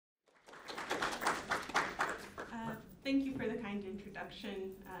Thank you for the kind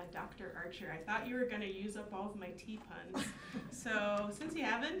introduction, Dr. Archer. I thought you were going to use up all of my tea puns. So since you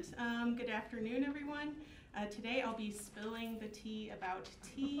haven't, good afternoon, everyone. Today I'll be spilling the tea about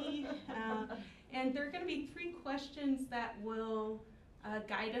tea. And there are going to be 3 questions that will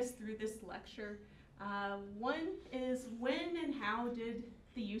guide us through this lecture. One is, when and how did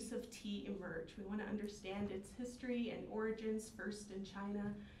the use of tea emerge? We want to understand its history and origins, first in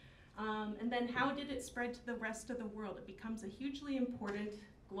China. And then how did it spread to the rest of the world? It becomes a hugely important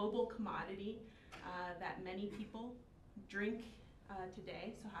global commodity that many people drink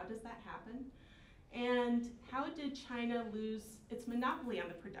today. So how does that happen? And how did China lose its monopoly on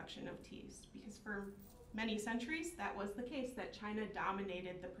the production of teas? Because for many centuries, that was the case, that China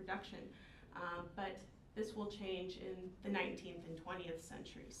dominated the production. But this will change in the 19th and 20th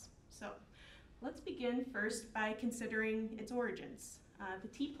centuries. So let's begin first by considering its origins. The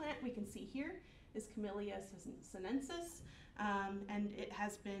tea plant we can see here is Camellia sinensis, and it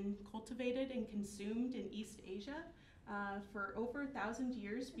has been cultivated and consumed in East Asia for over 1,000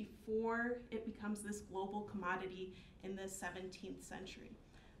 years before it becomes this global commodity in the 17th century.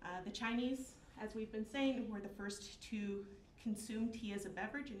 The Chinese, as we've been saying, were the first to consume tea as a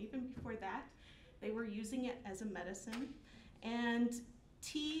beverage, and even before that, they were using it as a medicine. And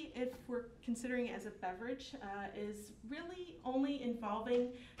tea, if we're considering it as a beverage, is really only involving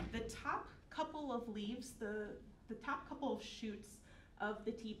the top couple of leaves, the top couple of shoots of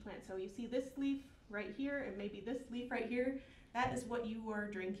the tea plant. So you see this leaf right here and maybe this leaf right here. That is what you are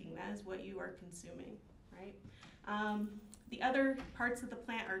drinking. That is what you are consuming, right? The other parts of the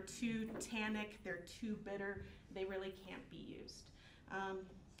plant are too tannic, they're too bitter, they really can't be used.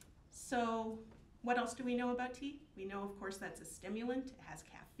 So what else do we know about tea? We know, of course, that's a stimulant. It has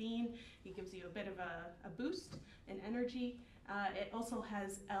caffeine. It gives you a bit of a boost in energy. It also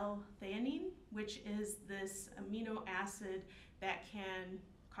has L-theanine, which is this amino acid that can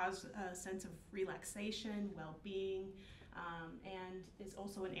cause a sense of relaxation, well-being, and is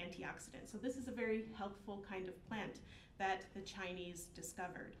also an antioxidant. So this is a very helpful kind of plant that the Chinese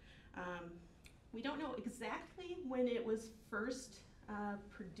discovered. We don't know exactly when it was first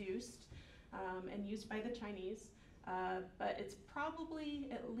produced and used by the Chinese, but it's probably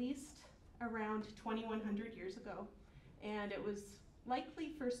at least around 2,100 years ago. And it was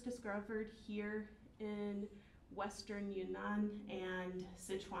likely first discovered here in western Yunnan and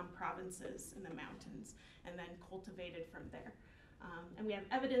Sichuan provinces in the mountains, and then cultivated from there. And we have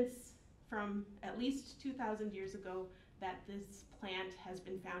evidence from at least 2,000 years ago that this plant has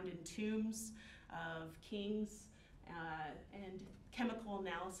been found in tombs of kings, and chemical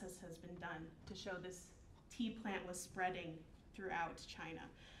analysis has been done to show this tea plant was spreading throughout China.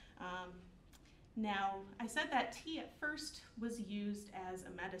 Now, I said that tea at first was used as a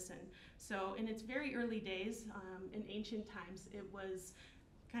medicine. So in its very early days, in ancient times, it was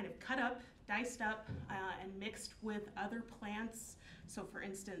kind of cut up, diced up, and mixed with other plants. So for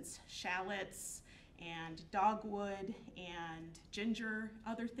instance, shallots and dogwood and ginger,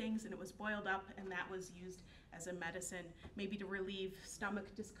 other things, and it was boiled up, and that was used as a medicine, maybe to relieve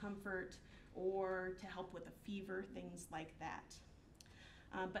stomach discomfort or to help with a fever, things like that.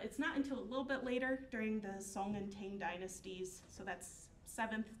 But it's not until a little bit later, during the Song and Tang dynasties, so that's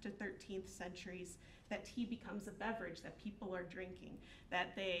 7th to 13th centuries, that tea becomes a beverage that people are drinking,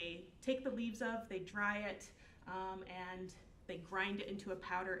 that they take the leaves of, they dry it, and they grind it into a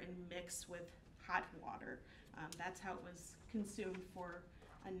powder and mix with hot water. That's how it was consumed for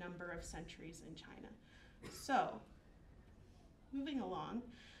a number of centuries in China. So, moving along,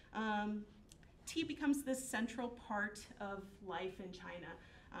 tea becomes this central part of life in China.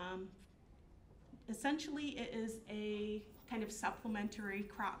 Essentially, it is a kind of supplementary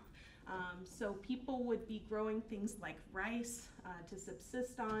crop. So people would be growing things like rice to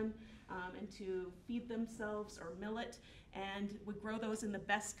subsist on and to feed themselves, or millet, and would grow those in the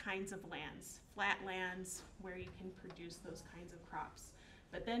best kinds of lands, flat lands where you can produce those kinds of crops.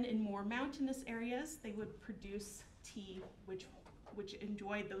 But then in more mountainous areas, they would produce tea which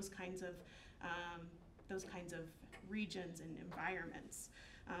enjoyed those kinds of regions and environments.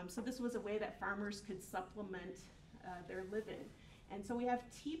 So this was a way that farmers could supplement their living. And so we have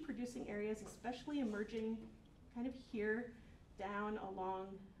tea producing areas, especially emerging kind of here down along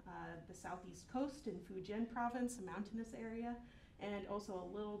the southeast coast in Fujian province, a mountainous area, and also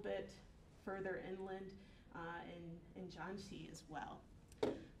a little bit further inland in Jiangxi as well.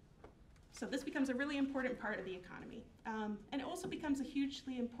 So this becomes a really important part of the economy. And it also becomes a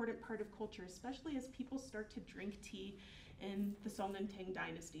hugely important part of culture, especially as people start to drink tea in the Song and Tang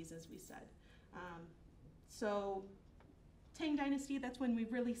dynasties, as we said. So Tang Dynasty, that's when we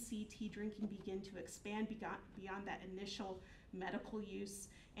really see tea drinking begin to expand beyond that initial medical use.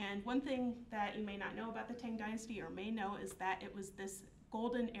 And one thing that you may not know about the Tang Dynasty, or may know, is that it was this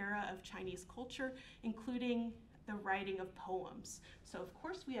golden era of Chinese culture, including the writing of poems. So of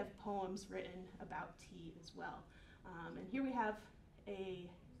course we have poems written about tea as well. And here we have a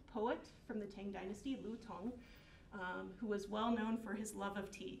poet from the Tang Dynasty, Lu Tong, who was well known for his love of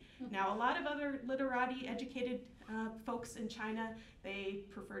tea. Now, a lot of other literati, educated folks in China, they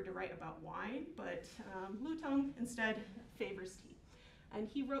preferred to write about wine, but Lu Tong instead favors tea. And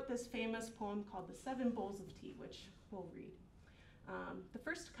he wrote this famous poem called The Seven Bowls of Tea, which we'll read. The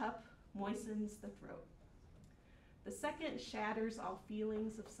first cup moistens the throat. The second shatters all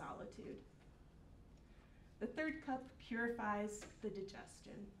feelings of solitude. The third cup purifies the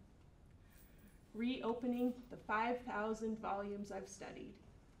digestion, reopening the 5,000 volumes I've studied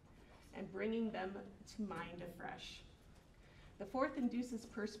and bringing them to mind afresh. The fourth induces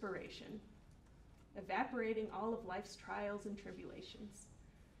perspiration, evaporating all of life's trials and tribulations.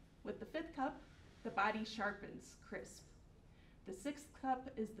 With the fifth cup, the body sharpens, crisp. The sixth cup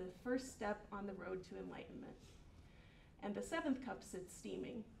is the first step on the road to enlightenment. And the seventh cup sits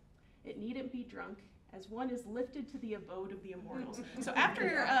steaming. It needn't be drunk, as one is lifted to the abode of the immortals. So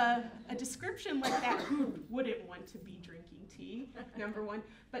after a description like that, who wouldn't want to be drinking tea, number one?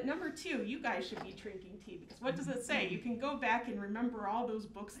 But number two, you guys should be drinking tea, because what does it say? You can go back and remember all those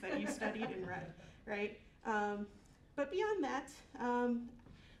books that you studied and read, right? But beyond that,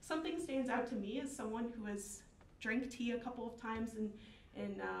 something stands out to me as someone who has drank tea a couple of times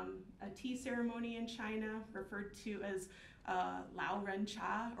in a tea ceremony in China, referred to as Lao Ren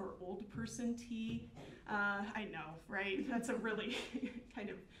Cha, or old person tea. I know, right? That's a really kind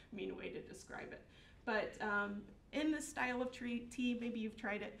of mean way to describe it. But in this style of tea, maybe you've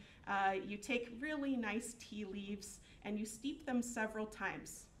tried it, you take really nice tea leaves and you steep them several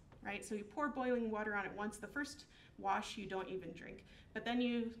times, right? So you pour boiling water on it once. The first wash you don't even drink, but then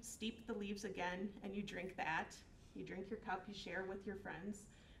you steep the leaves again and you drink that. You drink your cup, you share with your friends.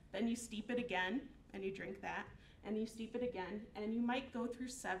 Then you steep it again and you drink that. And you steep it again, and you might go through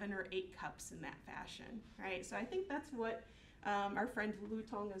 7 or 8 cups in that fashion, right? So I think that's what our friend Lu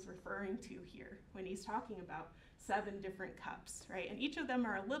Tong is referring to here when he's talking about 7 different cups, right? And each of them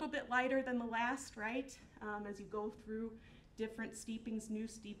are a little bit lighter than the last, right? As you go through different steepings, new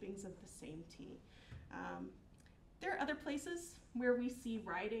steepings of the same tea. There are other places where we see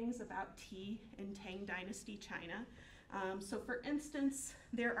writings about tea in Tang Dynasty China. So for instance,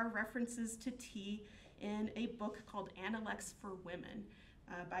 there are references to tea in a book called Analects for Women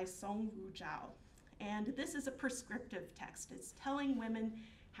by Song Ru Zhao. And this is a prescriptive text. It's telling women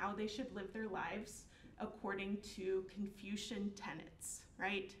how they should live their lives according to Confucian tenets,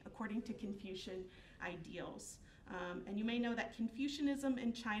 right? According to Confucian ideals. And you may know that Confucianism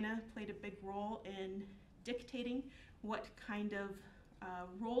in China played a big role in dictating what kind of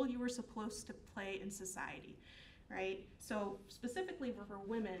role you were supposed to play in society, right? So specifically for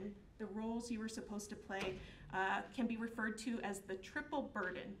women, the roles you were supposed to play can be referred to as the triple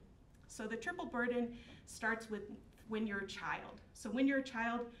burden. So the triple burden starts with when you're a child. So when you're a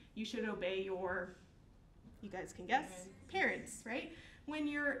child, you should obey your, you guys can guess, parents, right? When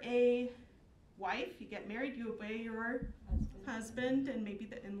you're a wife, you get married, you obey your husband and maybe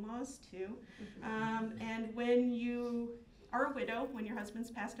the in-laws too. And when you are a widow, when your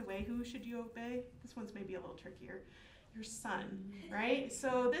husband's passed away, who should you obey? This one's maybe a little trickier. Your son, right?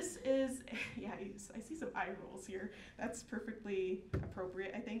 So this is, yeah, I see some eye rolls here. That's perfectly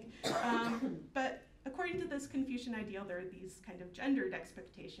appropriate, I think. But according to this Confucian ideal, there are these kind of gendered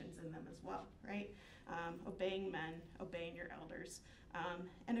expectations in them as well, right? Obeying men, obeying your elders.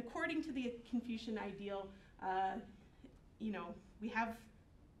 And according to the Confucian ideal, you know, we have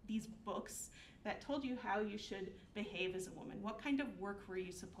these books that told you how you should behave as a woman. What kind of work were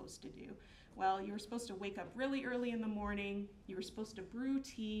you supposed to do? Well, you were supposed to wake up really early in the morning. You were supposed to brew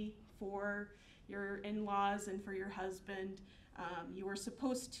tea for your in-laws and for your husband. You were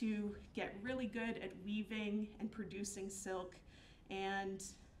supposed to get really good at weaving and producing silk. And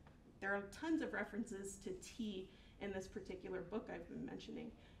there are tons of references to tea in this particular book I've been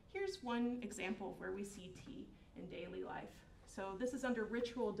mentioning. Here's one example of where we see tea in daily life. So this is under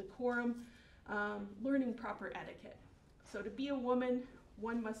ritual decorum, learning proper etiquette. So to be a woman,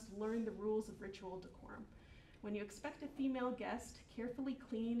 one must learn the rules of ritual decorum. When you expect a female guest, carefully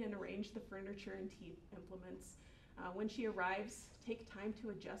clean and arrange the furniture and tea implements. When she arrives, take time to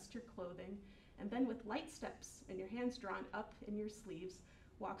adjust your clothing, and then with light steps and your hands drawn up in your sleeves,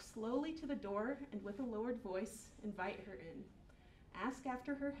 walk slowly to the door and with a lowered voice, invite her in. Ask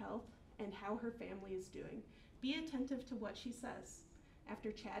after her health and how her family is doing. Be attentive to what she says.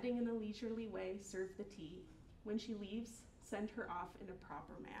 After chatting in a leisurely way, serve the tea. When she leaves, send her off in a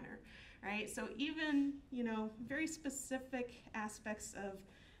proper manner, right? So even, very specific aspects of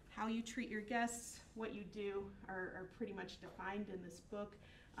how you treat your guests, what you do are pretty much defined in this book.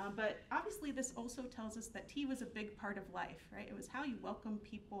 But obviously this also tells us that tea was a big part of life, right? It was how you welcome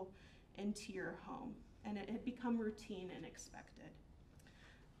people into your home, and it had become routine and expected.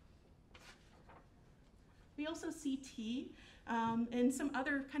 We also see tea in some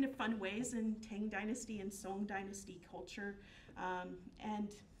other kind of fun ways in Tang Dynasty and Song Dynasty culture.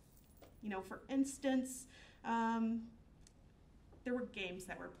 For instance, there were games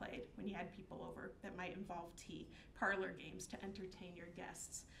that were played when you had people over that might involve tea, parlor games to entertain your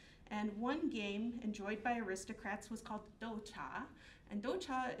guests. And one game enjoyed by aristocrats was called doucha, and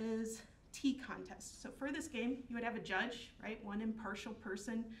doucha is tea contest. So for this game, you would have a judge, right? One impartial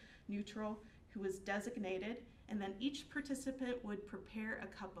person, neutral, who was designated, and then each participant would prepare a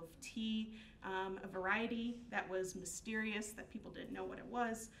cup of tea, a variety that was mysterious, that people didn't know what it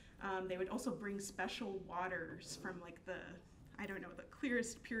was. They would also bring special waters from the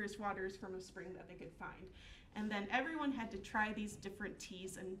clearest, purest waters from a spring that they could find. And then everyone had to try these different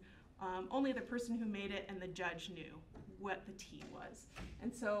teas, and only the person who made it and the judge knew what the tea was.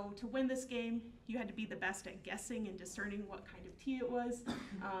 And so to win this game, you had to be the best at guessing and discerning what kind of tea it was.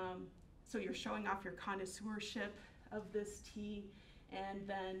 So you're showing off your connoisseurship of this tea, and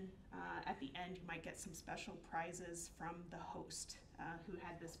then at the end you might get some special prizes from the host who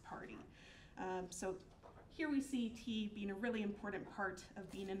had this party. So here we see tea being a really important part of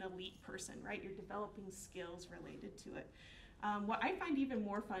being an elite person, right? You're developing skills related to it. What I find even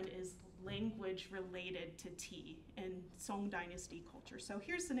more fun is language related to tea in Song Dynasty culture. So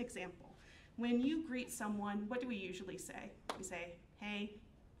here's an example. When you greet someone, what do we usually say? We say, hey,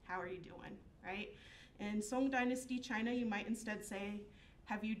 how are you doing, right? In Song Dynasty China, you might instead say,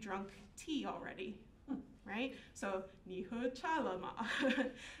 have you drunk tea already? Right? So, 你喝茶了吗?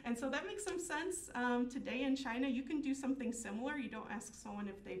 And so that makes some sense. Today in China, you can do something similar. You don't ask someone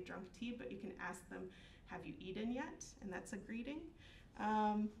if they've drunk tea, but you can ask them, have you eaten yet? And that's a greeting.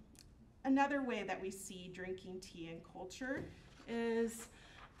 Another way that we see drinking tea in culture is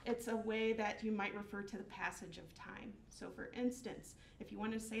it's a way that you might refer to the passage of time. So for instance, if you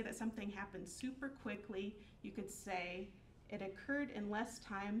want to say that something happened super quickly, you could say, it occurred in less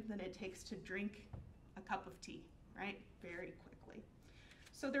time than it takes to drink a cup of tea, right? Very quickly.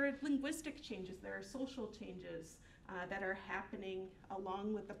 So there are linguistic changes, there are social changes that are happening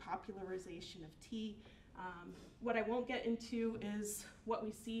along with the popularization of tea. What I won't get into is what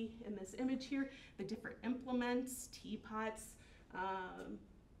we see in this image here, the different implements, teapots,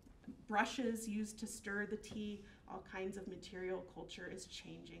 brushes used to stir the tea, all kinds of material culture is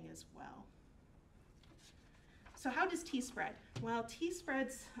changing as well. So how does tea spread? Well, tea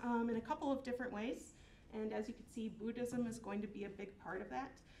spreads in a couple of different ways, and as you can see, Buddhism is going to be a big part of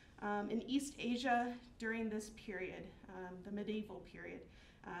that. In East Asia, during this period, the medieval period,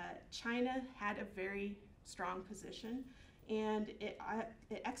 China had a very strong position, and it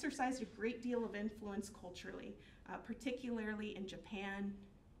exercised a great deal of influence culturally, particularly in Japan,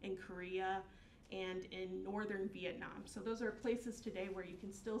 in Korea, and in northern Vietnam. So those are places today where you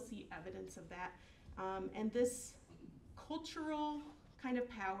can still see evidence of that. And this cultural kind of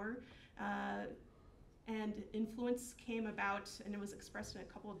power and influence came about, and it was expressed in a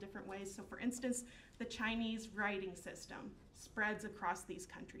couple of different ways. So for instance, the Chinese writing system spreads across these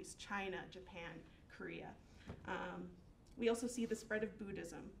countries, China, Japan, Korea. We also see the spread of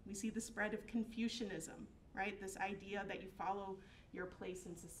Buddhism. We see the spread of Confucianism, right? This idea that you follow your place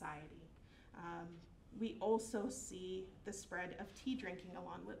in society. We also see the spread of tea drinking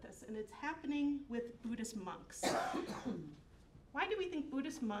along with this, and it's happening with Buddhist monks. Why do we think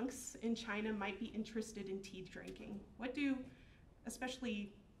Buddhist monks in China might be interested in tea drinking? What do,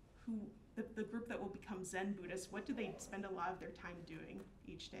 especially the group that will become Zen Buddhists, what do they spend a lot of their time doing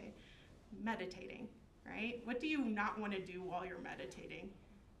each day? Meditating, right? What do you not want to do while you're meditating?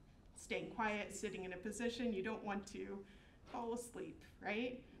 Staying quiet, sitting in a position you don't want to fall asleep,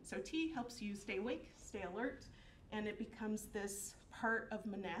 right? So tea helps you stay awake, stay alert, and it becomes this part of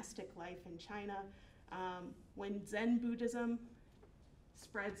monastic life in China. When Zen Buddhism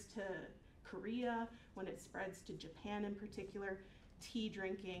spreads to Korea, when it spreads to Japan in particular, tea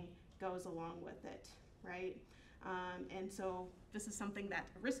drinking goes along with it, right? And so this is something that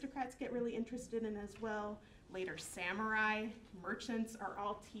aristocrats get really interested in as well. Later, samurai, merchants are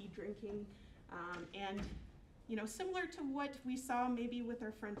all tea drinking. And similar to what we saw maybe with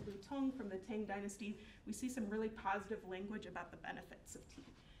our friend Lu Tong from the Tang Dynasty, we see some really positive language about the benefits of tea,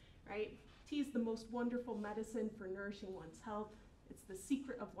 right? Tea is the most wonderful medicine for nourishing one's health. It's the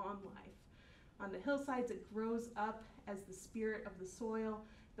secret of long life. On the hillsides, it grows up as the spirit of the soil.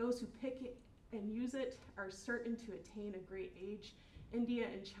 Those who pick it and use it are certain to attain a great age. India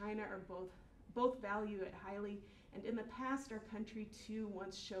and China are both value it highly, and in the past, our country too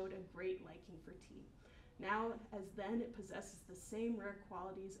once showed a great liking for tea. Now, as then, it possesses the same rare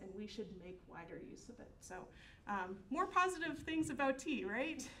qualities, and we should make wider use of it. So, more positive things about tea,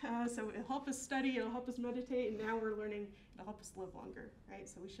 right? So it'll help us study, it'll help us meditate, and now we're learning it'll help us live longer, right?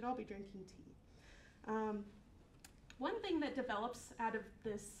 So we should all be drinking tea. One thing that develops out of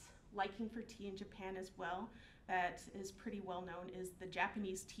this liking for tea in Japan as well, that is pretty well known, is the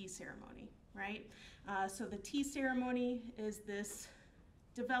Japanese tea ceremony, right? So the tea ceremony is this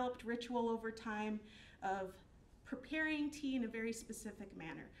developed ritual over time of preparing tea in a very specific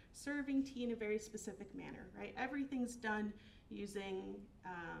manner, serving tea in a very specific manner, right? Everything's done using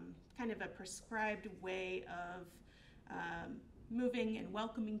kind of a prescribed way of moving and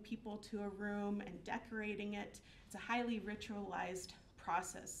welcoming people to a room and decorating it. It's a highly ritualized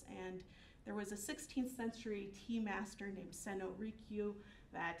process, and there was a 16th century tea master named Senno Rikyu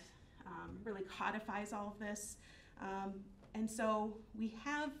that really codifies all of this. And so we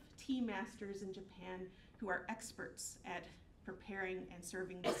have tea masters in Japan who are experts at preparing and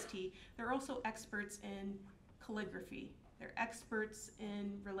serving this tea. They're also experts in calligraphy. They're experts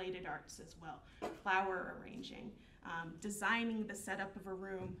in related arts as well, flower arranging, designing the setup of a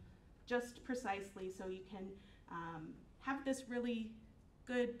room just precisely so you can have this really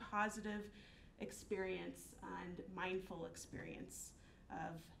good, positive experience and mindful experience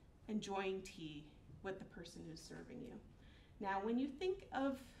of enjoying tea with the person who's serving you. Now, when you think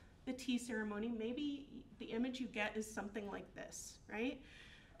of the tea ceremony, maybe the image you get is something like this, right?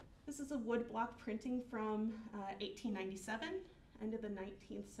 This is a woodblock printing from 1897, end of the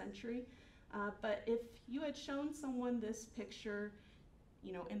 19th century. But if you had shown someone this picture,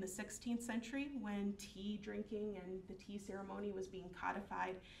 you know, in the 16th century when tea drinking and the tea ceremony was being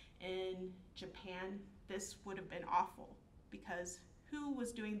codified in Japan, this would have been awful, because who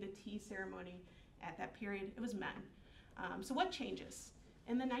was doing the tea ceremony at that period? It was men. So what changes?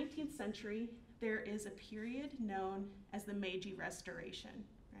 In the 19th century, there is a period known as the Meiji Restoration,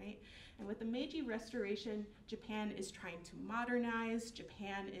 right? And with the Meiji Restoration, Japan is trying to modernize,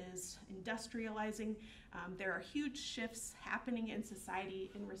 Japan is industrializing. There are huge shifts happening in society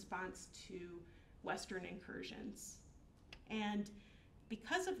in response to Western incursions. And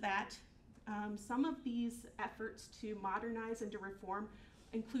because of that, some of these efforts to modernize and to reform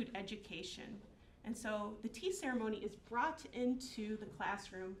include education. And so the tea ceremony is brought into the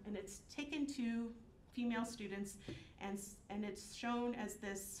classroom, and it's taken to female students, and it's shown as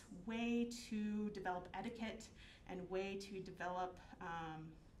this way to develop etiquette and way to develop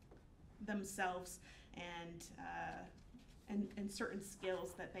themselves and certain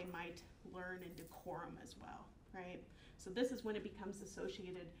skills that they might learn in decorum as well, right? So this is when it becomes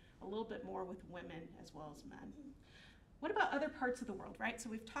associated a little bit more with women as well as men. What about other parts of the world, right?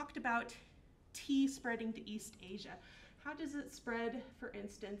 So we've talked about tea spreading to East Asia. How does it spread, for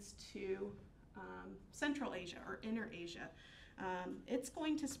instance, to Central Asia or Inner Asia? It's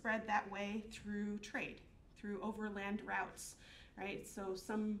going to spread that way through trade, through overland routes, right? So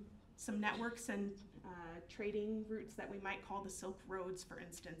some networks and trading routes that we might call the Silk Roads, for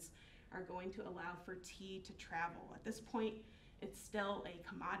instance, are going to allow for tea to travel. At this point, it's still a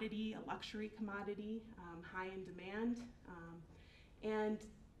commodity, a luxury commodity, high in demand, and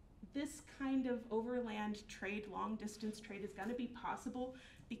this kind of overland trade, long distance trade, is going to be possible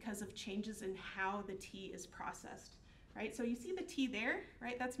because of changes in how the tea is processed, right? So you see the tea there,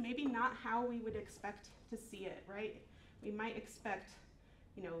 right? That's maybe not how we would expect to see it, right? We might expect,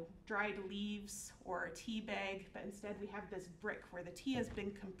 you know, dried leaves or a tea bag, but instead we have this brick where the tea has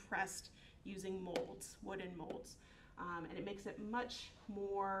been compressed using molds, wooden molds, and it makes it much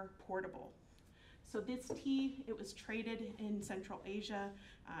more portable. So this tea, it was traded in Central Asia,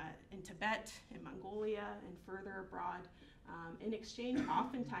 in Tibet, in Mongolia, and further abroad. In exchange,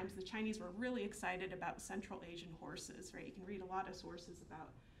 oftentimes the Chinese were really excited about Central Asian horses, right? You can read a lot of sources about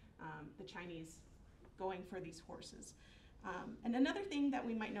the Chinese going for these horses. And another thing that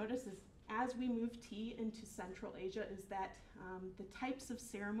we might notice is as we move tea into Central Asia is that the types of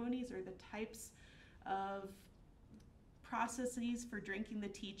ceremonies or the types of processes for drinking the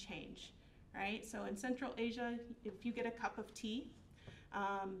tea change. Right? So in Central Asia, if you get a cup of tea,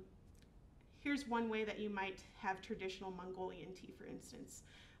 here's one way that you might have traditional Mongolian tea, for instance.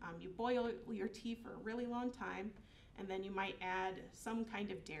 You boil your tea for a really long time, and then you might add some kind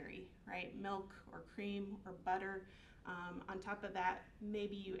of dairy, right? Milk or cream or butter. On top of that,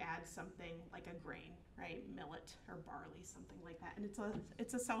 maybe you add something like a grain, right? Millet or barley, something like that. And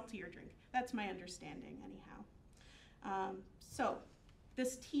it's a saltier drink. That's my understanding anyhow. So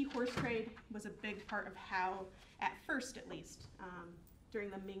this tea horse trade was a big part of how, at first at least, during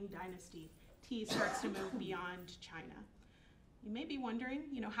the Ming Dynasty, tea starts to move beyond China. You may be wondering,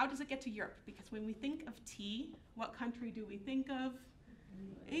 how does it get to Europe? Because when we think of tea, what country do we think of?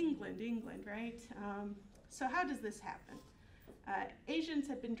 England, right? So how does this happen? Asians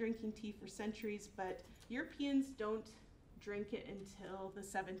have been drinking tea for centuries, but Europeans don't drink it until the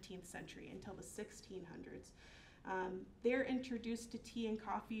 17th century, until the 1600s. They're introduced to tea and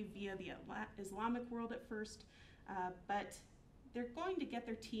coffee via the Islamic world at first, but they're going to get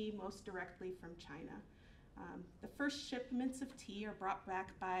their tea most directly from China. The first shipments of tea are brought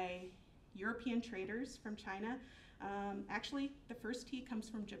back by European traders from China. Actually, the first tea comes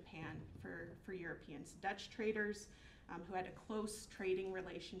from Japan for Europeans. Dutch traders who had a close trading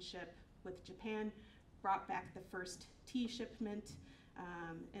relationship with Japan brought back the first tea shipment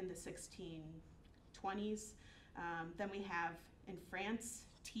in the 1620s. Then we have in France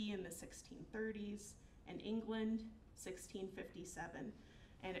tea in the 1630s, in England 1657.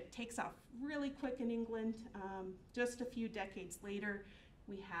 And it takes off really quick in England. Just a few decades later,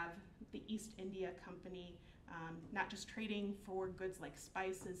 we have the East India Company, not just trading for goods like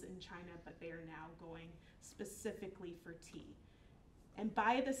spices in China, but they are now going specifically for tea. And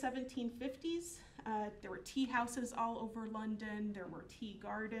by the 1750s, there were tea houses all over London. There were tea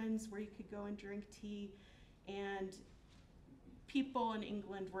gardens where you could go and drink tea. And people in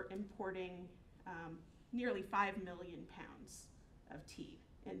England were importing nearly 5 million pounds of tea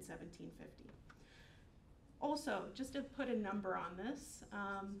in 1750. Also, just to put a number on this,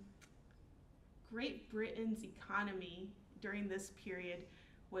 Great Britain's economy during this period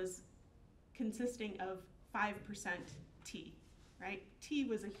was consisting of 5% tea, right? Tea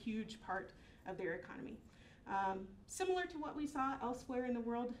was a huge part of their economy. Similar to what we saw elsewhere in the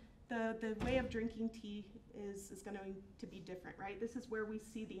world, the way of drinking tea is going to be different, right? This is where we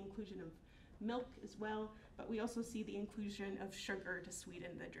see the inclusion of milk as well, but we also see the inclusion of sugar to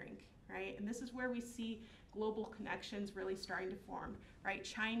sweeten the drink, right? And this is where we see global connections really starting to form, right?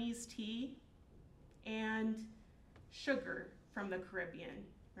 Chinese tea and sugar from the Caribbean,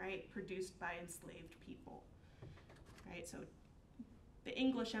 right? Produced by enslaved people, right? So the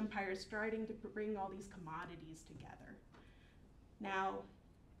English Empire is starting to bring all these commodities together. Now,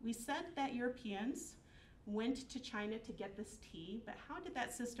 we said that Europeans went to China to get this tea, but how did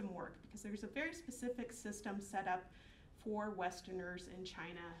that system work? Because there's a very specific system set up for Westerners in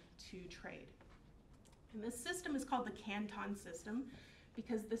China to trade. And this system is called the Canton system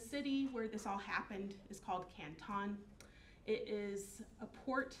because the city where this all happened is called Canton. It is a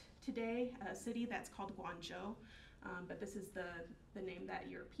port today, a city that's called Guangzhou, but this is the name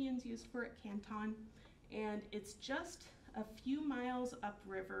that Europeans used for it, Canton. And it's just a few miles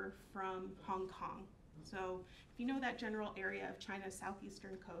upriver from Hong Kong. So if you know that general area of China's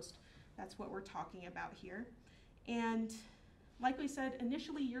southeastern coast, that's what we're talking about here. And like we said,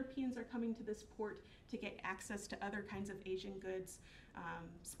 initially Europeans are coming to this port to get access to other kinds of Asian goods,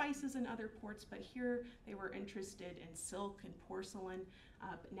 spices in other ports, but here they were interested in silk and porcelain,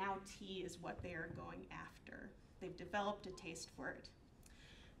 but now tea is what they are going after. They've developed a taste for it.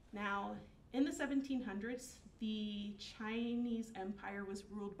 Now, in the 1700s, the Chinese Empire was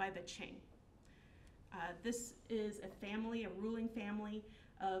ruled by the Qing. This is a ruling family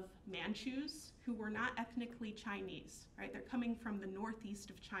of Manchus who were not ethnically Chinese, right? They're coming from the northeast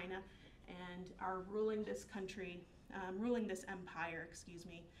of China and are ruling this country, ruling this empire,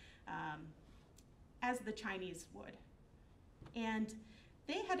 as the Chinese would. And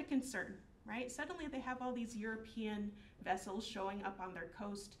they had a concern, right? Suddenly they have all these European vessels showing up on their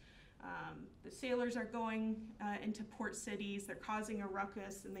coast. The sailors are going into port cities, they're causing a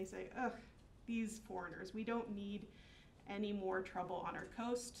ruckus, and they say, ugh, these foreigners, we don't need any more trouble on our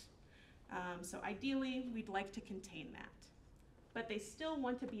coast. So ideally, we'd like to contain that. But they still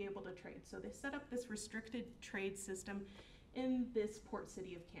want to be able to trade. So they set up this restricted trade system in this port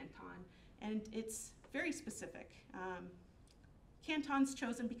city of Canton. And it's very specific. Canton's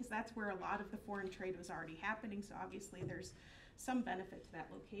chosen because that's where a lot of the foreign trade was already happening. So obviously there's some benefit to that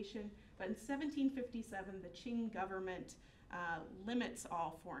location. But in 1757, the Qing government limits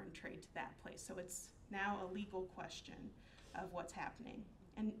all foreign trade to that place. So it's now a legal question of what's happening.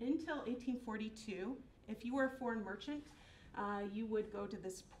 And until 1842, if you were a foreign merchant, you would go to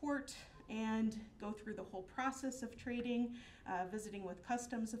this port and go through the whole process of trading, visiting with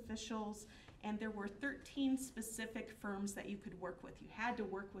customs officials, and there were 13 specific firms that you could work with. You had to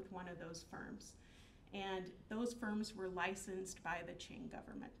work with one of those firms. and those firms were licensed by the Qing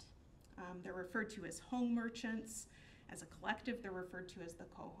government. They're referred to as hong merchants. As a collective, they're referred to as the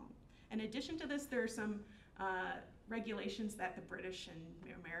kohong. In addition to this, there are some regulations that the British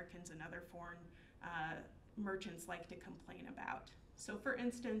and Americans and other foreign merchants like to complain about. So for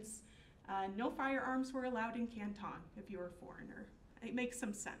instance, no firearms were allowed in Canton if you were a foreigner. It makes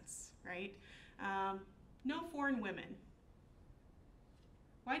some sense, right? No foreign women.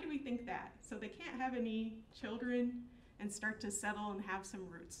 Why do we think that? So they can't have any children and start to settle and have some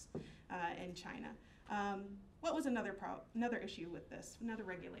roots in China. What was another issue with this, another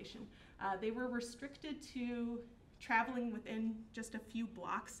regulation? They were restricted to traveling within just a few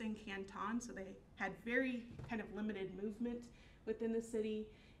blocks in Canton, so they had very kind of limited movement within the city.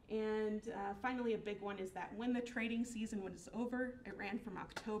 And finally, a big one is that when the trading season was over, it ran from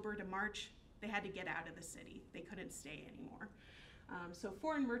October to March, they had to get out of the city. They couldn't stay anymore. So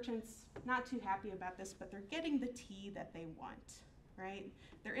foreign merchants, not too happy about this, but they're getting the tea that they want, right?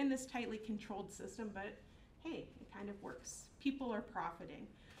 They're in this tightly controlled system, but hey, it kind of works. People are profiting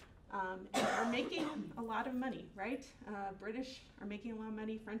and are making a lot of money, right? British are making a lot of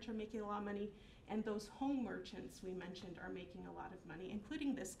money, French are making a lot of money, and those home merchants we mentioned are making a lot of money,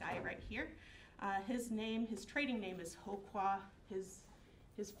 including this guy right here. His trading name is Ho Kwa. His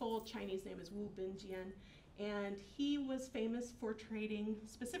full Chinese name is Wu Binjian. And he was famous for trading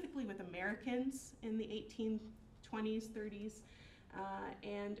specifically with Americans in the 1820s, 30s,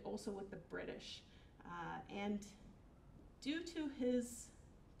 and also with the British. And due to his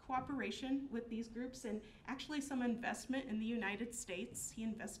cooperation with these groups and actually some investment in the United States, he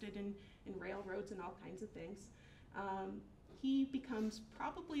invested in railroads and all kinds of things, he becomes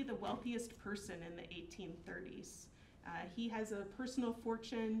probably the wealthiest person in the 1830s. He has a personal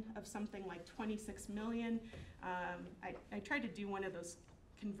fortune of something like 26 million. I tried to do one of those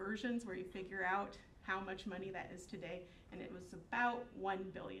conversions where you figure out how much money that is today, and it was about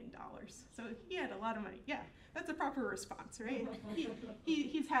 $1 billion. So he had a lot of money. Yeah, that's a proper response, right?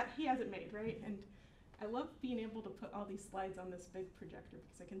 he has it made, right? And I love being able to put all these slides on this big projector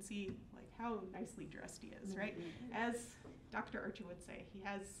because I can see like how nicely dressed he is, right? As Dr. Archer would say, he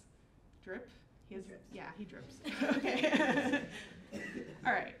has drip. He drips. Yeah, he drips. Okay.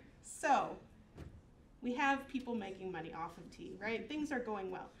 All right, so we have people making money off of tea, right? Things are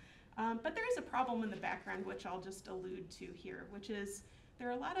going well. But there is a problem in the background, which I'll just allude to here, which is there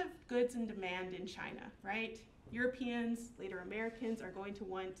are a lot of goods in demand in China, right? Europeans, later Americans, are going to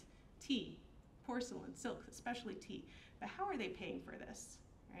want tea, porcelain, silk, especially tea. But how are they paying for this,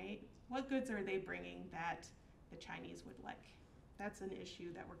 right? What goods are they bringing that the Chinese would like? That's an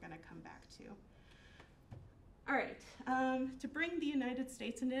issue that we're going to come back to. All right, to bring the United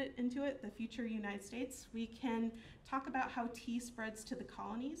States into it, the future United States, we can talk about how tea spreads to the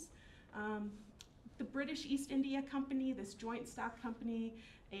colonies. The British East India Company, this joint stock company,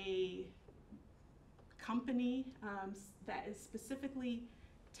 a company that is specifically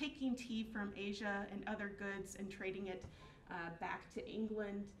taking tea from Asia and other goods and trading it back to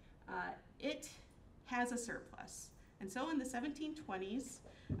England, it has a surplus. And so in the 1720s,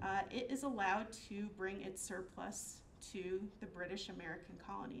 it is allowed to bring its surplus to the British American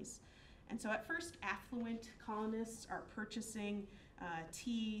colonies. And so at first, affluent colonists are purchasing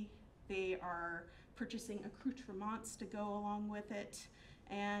tea, they are purchasing accoutrements to go along with it,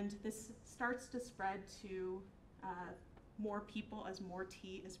 and this starts to spread to more people as more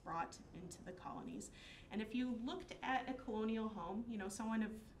tea is brought into the colonies. And if you looked at a colonial home, you know, someone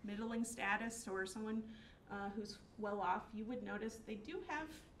of middling status or someone who's well off, you would notice they do have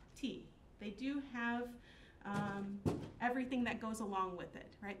tea. They do have everything that goes along with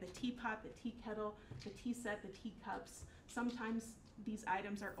it, right? The teapot, the tea kettle, the tea set, the teacups. Sometimes these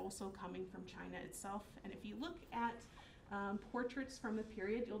items are also coming from China itself. And if you look at portraits from the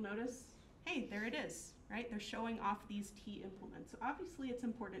period, you'll notice, hey, there it is, right? They're showing off these tea implements. So obviously it's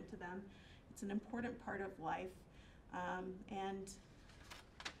important to them. It's an important part of life. And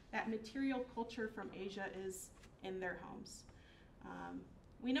that material culture from Asia is in their homes.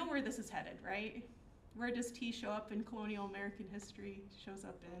 We know where this is headed, right? Where does tea show up in colonial American history? It shows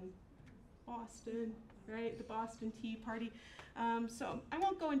up in Boston, right? The Boston Tea Party. So I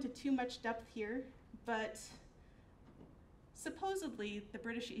won't go into too much depth here, but supposedly the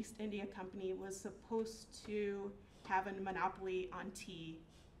British East India Company was supposed to have a monopoly on tea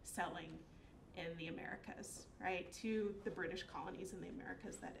selling in the Americas, right? To the British colonies in the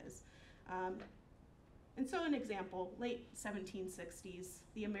Americas, that is. And so an example, late 1760s,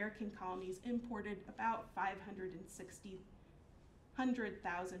 the American colonies imported about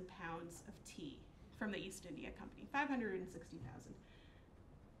 500,000 pounds of tea from the East India Company, 560,000.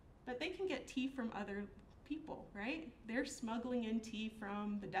 but they can get tea from other people, right? They're smuggling in tea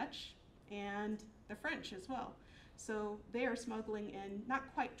from the Dutch and the French as well. So they are smuggling in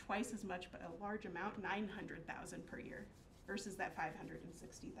not quite twice as much, but a large amount, 900,000 per year versus that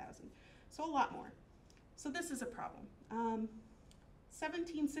 560,000. So a lot more. So this is a problem.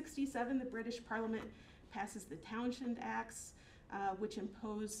 1767, the British Parliament passes the Townshend Acts, which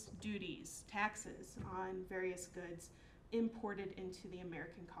impose duties, taxes on various goods imported into the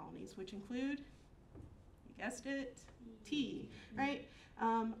American colonies, which include, you guessed it, tea, right?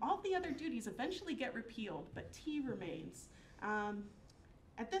 All the other duties eventually get repealed, but tea remains.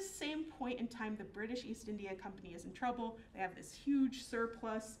 At this same point in time, the British East India Company is in trouble. They have this huge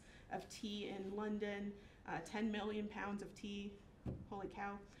surplus of tea in London, 10 million pounds of tea, holy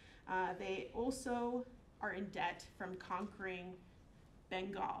cow. They also are in debt from conquering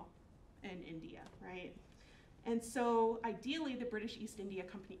Bengal in India, right? And so ideally, the British East India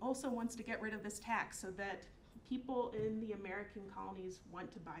Company also wants to get rid of this tax so that people in the American colonies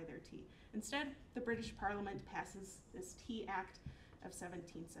want to buy their tea. Instead, the British Parliament passes this Tea Act of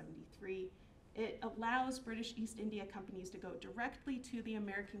 1773. It allows British East India companies to go directly to the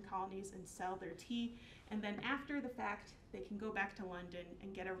American colonies and sell their tea, and then after the fact, they can go back to London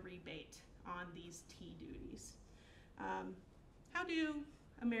and get a rebate on these tea duties. How do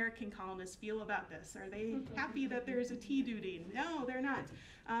American colonists feel about this? Are they happy that there's a tea duty? No, they're not.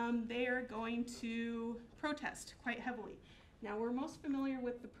 They are going to protest quite heavily. Now, we're most familiar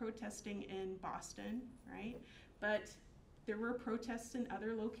with the protesting in Boston, right? But there were protests in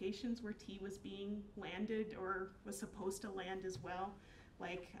other locations where tea was being landed or was supposed to land as well,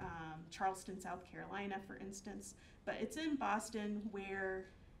 like Charleston, South Carolina, for instance. But it's in Boston where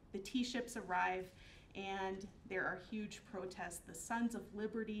the tea ships arrive and there are huge protests. The Sons of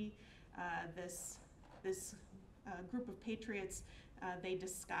Liberty, this group of patriots, they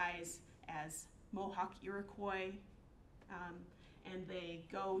disguise as Mohawk Iroquois, and they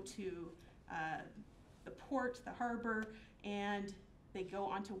go to the port, the harbor, and they go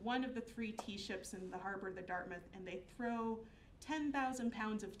onto one of the 3 tea ships in the harbor, the Dartmouth, and they throw 10,000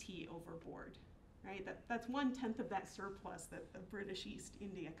 pounds of tea overboard, right? That's 1/10 of that surplus that the British East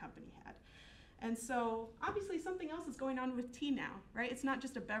India Company had. And so obviously something else is going on with tea now, right? It's not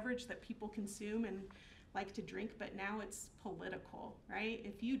just a beverage that people consume and like to drink, but now it's political, right?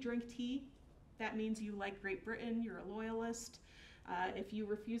 If you drink tea, that means you like Great Britain, you're a loyalist. If you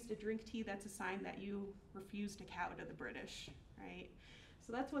refuse to drink tea, that's a sign that you refuse to cow to the British, right?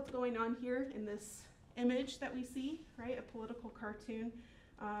 So that's what's going on here in this image that we see, right? A political cartoon.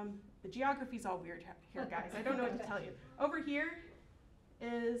 The geography's all weird here, guys. I don't know what to tell you. Over here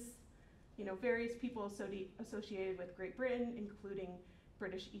is, you know, various people associated with Great Britain, including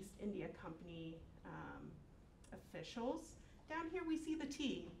British East India Company officials. Down here we see the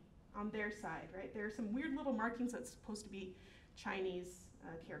tea on their side, right? There are some weird little markings that's supposed to be Chinese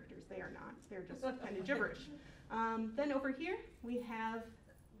characters. They are not. They're just kind of gibberish. Then over here we have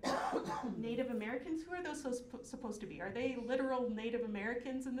Native Americans. Who are those supposed to be? Are they literal Native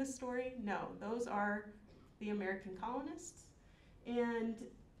Americans in this story? No, those are the American colonists. And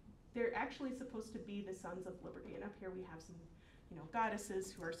they're actually supposed to be the Sons of Liberty. And up here we have some, you know,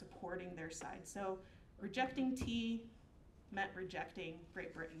 goddesses who are supporting their side. So rejecting tea meant rejecting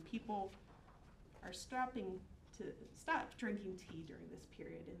Great Britain. People are stop drinking tea during this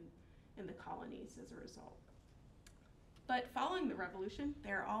period in the colonies as a result. But following the revolution,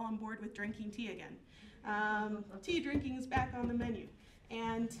 they're all on board with drinking tea again. Tea drinking is back on the menu.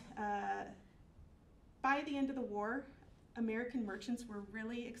 And by the end of the war, American merchants were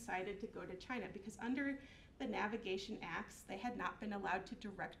really excited to go to China because under the Navigation Acts, they had not been allowed to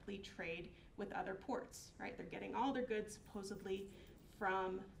directly trade with other ports, right? They're getting all their goods supposedly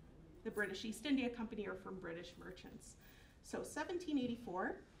from the British East India Company or from British merchants. So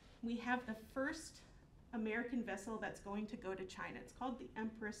 1784, we have the first American vessel that's going to go to China. It's called the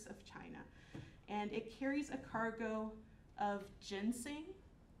Empress of China. And it carries a cargo of ginseng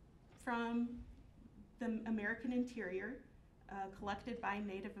from the American interior, collected by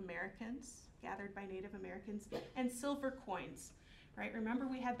Native Americans, gathered by Native Americans, and silver coins, right? Remember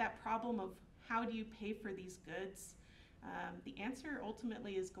we had that problem of how do you pay for these goods? The answer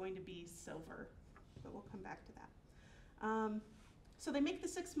ultimately is going to be silver, but we'll come back to that. So they make the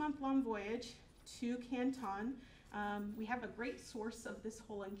 6-month-long voyage to Canton. We have a great source of this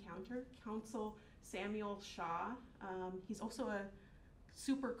whole encounter, Consul Samuel Shaw. He's also a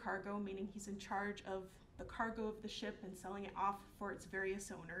supercargo, meaning he's in charge of the cargo of the ship and selling it off for its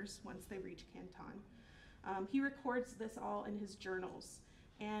various owners once they reach Canton. He records this all in his journals,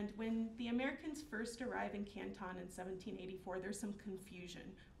 And when the Americans first arrive in Canton in 1784, there's some confusion.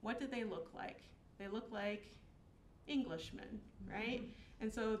 What do they look like? They look like Englishmen, right?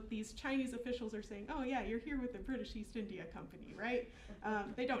 And so these Chinese officials are saying, oh yeah, you're here with the British East India Company, right?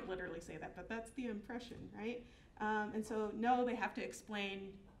 They don't literally say that, but that's the impression, right? And so no, they have to explain,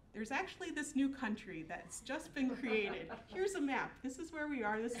 there's actually this new country that's just been created. Here's a map. This is where we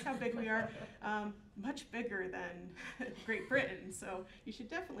are. This is how big we are. Much bigger than Great Britain. So you should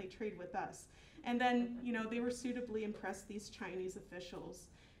definitely trade with us. And then, you know, they were suitably impressed, these Chinese officials.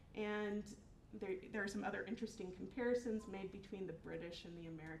 And there are some other interesting comparisons made between the British and the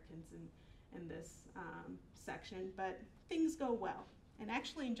Americans in this section. But things go well. And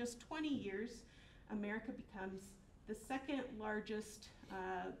actually, in just 20 years, America becomes the second largest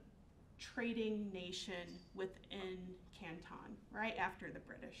trading nation within Canton, right after the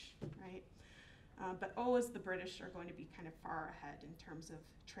British, right? But always the British are going to be kind of far ahead in terms of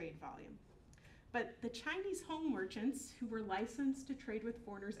trade volume. But the Chinese home merchants who were licensed to trade with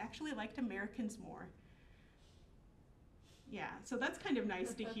foreigners actually liked Americans more. Yeah, so that's kind of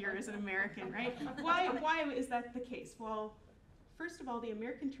nice to hear as an American, right? Why is that the case? Well, first of all, the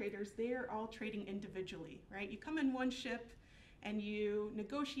American traders, they're all trading individually, right? You come in one ship and you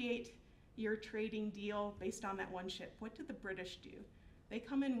negotiate your trading deal based on that one ship. What do the British do? They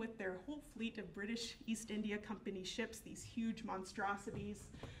come in with their whole fleet of British East India Company ships, these huge monstrosities,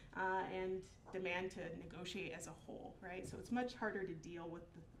 and demand to negotiate as a whole, right? So it's much harder to deal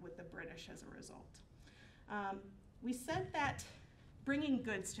with the British as a result. We said that bringing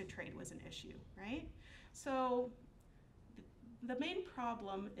goods to trade was an issue, right? So the main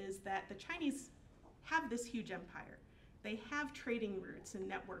problem is that the Chinese have this huge empire. They have trading routes and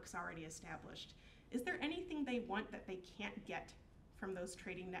networks already established. Is there anything they want that they can't get from those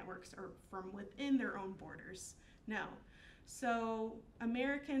trading networks or from within their own borders? No. So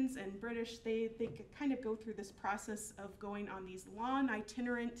Americans and British, they kind of go through this process of going on these long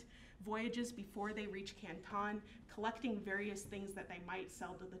itinerant voyages before they reach Canton, collecting various things that they might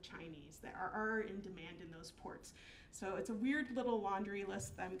sell to the Chinese that are in demand in those ports. So it's a weird little laundry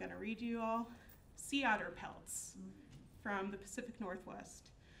list that I'm going to read you all. Sea otter pelts from the Pacific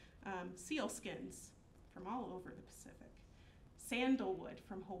Northwest, seal skins from all over the Pacific, sandalwood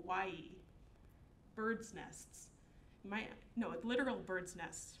from Hawaii, birds' nests. No, literal bird's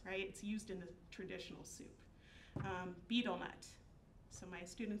nests, right? It's used in a traditional soup. Beetle nut. So my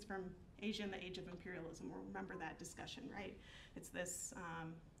students from Asia in the Age of Imperialism will remember that discussion, right? It's this,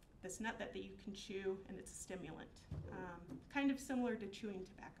 this nut that you can chew, and it's a stimulant, kind of similar to chewing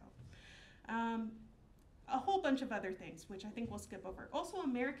tobacco. A whole bunch of other things, which I think we'll skip over. Also,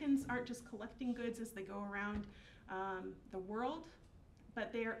 Americans aren't just collecting goods as they go around the world,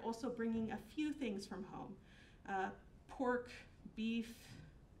 but they are also bringing a few things from home. Pork, beef,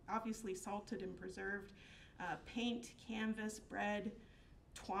 obviously salted and preserved, paint, canvas, bread,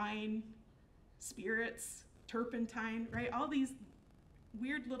 twine, spirits, turpentine, right? All these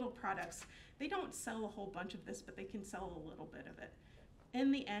weird little products. They don't sell a whole bunch of this, but they can sell a little bit of it.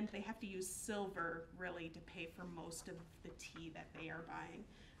 In the end, they have to use silver, really, to pay for most of the tea that they are buying.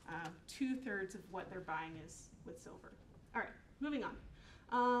 2/3 of what they're buying is with silver. All right, moving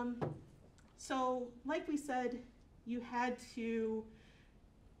on. So, like we said, you had to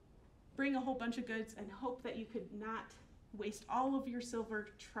bring a whole bunch of goods and hope that you could not waste all of your silver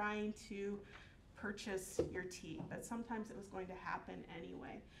trying to purchase your tea, but sometimes it was going to happen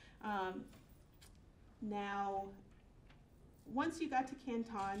anyway. Now, once you got to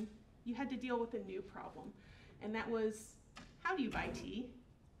Canton, you had to deal with a new problem, and that was, how do you buy tea,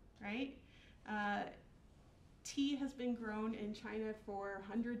 right? Tea has been grown in China for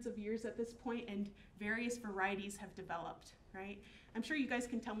hundreds of years at this point, and various varieties have developed, right? I'm sure you guys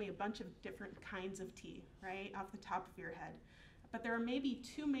can tell me a bunch of different kinds of tea, right, off the top of your head. But there are maybe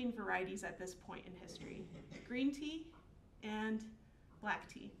 2 main varieties at this point in history, green tea and black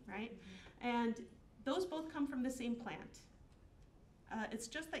tea, right? And those both come from the same plant. It's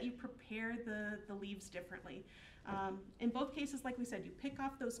just that you prepare the leaves differently. In both cases, like we said, you pick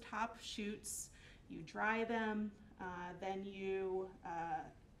off those top shoots, you dry them, then you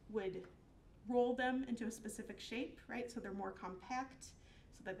would roll them into a specific shape, right? So they're more compact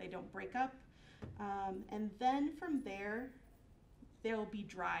so that they don't break up. And then from there, they'll be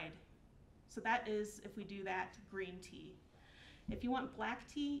dried. So that is, if we do that, green tea. If you want black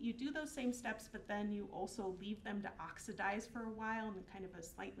tea, you do those same steps, but then you also leave them to oxidize for a while in kind of a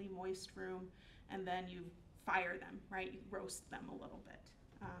slightly moist room, and then you fire them, right? You roast them a little bit.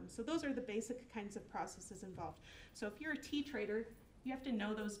 So those are the basic kinds of processes involved. So if you're a tea trader, you have to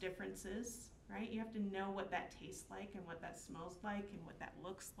know those differences, right? You have to know what that tastes like and what that smells like and what that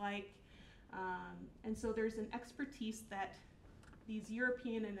looks like. And so there's an expertise that these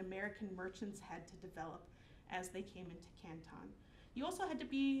European and American merchants had to develop as they came into Canton. You also had to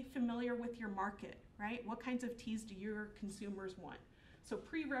be familiar with your market, right? What kinds of teas do your consumers want? So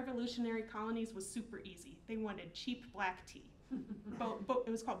pre-revolutionary colonies was super easy. They wanted cheap black tea. It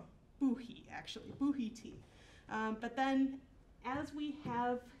was called boohee, actually, boohee tea. But then as we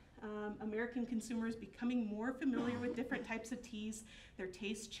have American consumers becoming more familiar with different types of teas, their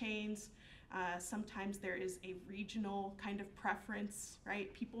taste chains, sometimes there is a regional kind of preference,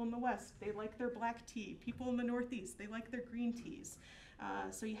 right? People in the West, they like their black tea. People in the Northeast, they like their green teas.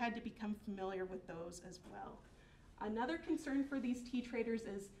 So you had to become familiar with those as well. Another concern for these tea traders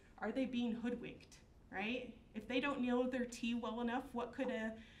is, are they being hoodwinked, right? If they don't know their tea well enough, what could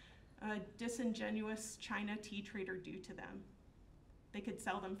a disingenuous China tea trader do to them? They could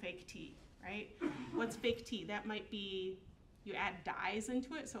sell them fake tea, right? What's fake tea? That might be, you add dyes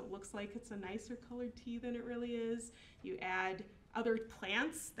into it so it looks like it's a nicer colored tea than it really is. You add other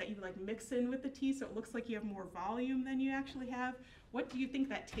plants that you like mix in with the tea so it looks like you have more volume than you actually have. What do you think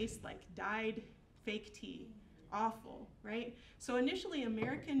that tastes like? Dyed fake tea. Awful, right? So initially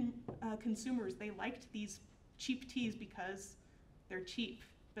American consumers, they liked these cheap teas because they're cheap,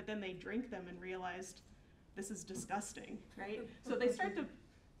 but then they drink them and realized this is disgusting, right? So they start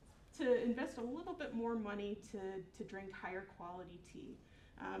to invest a little bit more money to drink higher quality tea.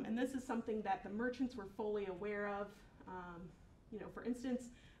 And this is something that the merchants were fully aware of. For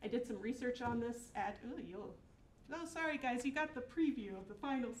instance, I did some research on this at, oh, sorry guys, you got the preview of the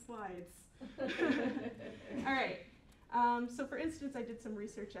final slides. All right, so for instance, I did some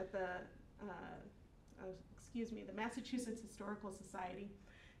research at the Massachusetts Historical Society,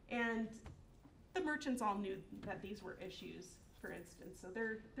 and the merchants all knew that these were issues, for instance, so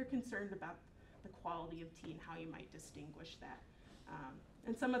they're concerned about the quality of tea and how you might distinguish that.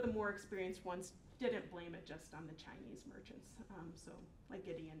 And some of the more experienced ones didn't blame it just on the Chinese merchants, so like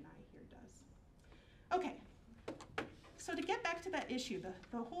Gideon Nye here does. Okay, so to get back to that issue,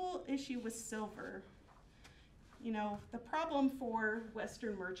 the whole issue with silver, the problem for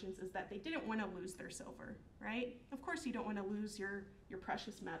Western merchants is that they didn't want to lose their silver, right? Of course you don't want to lose your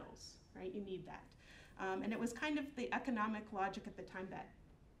precious metals, right? You need that. And it was kind of the economic logic at the time that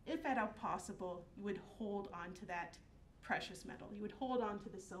if at all possible, you would hold on to that precious metal. You would hold on to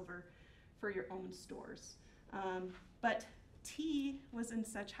the silver for your own stores. But tea was in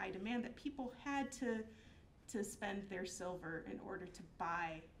such high demand that people had to spend their silver in order to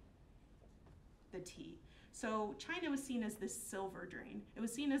buy the tea. So China was seen as this silver drain. It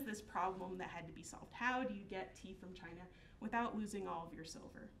was seen as this problem that had to be solved. How do you get tea from China without losing all of your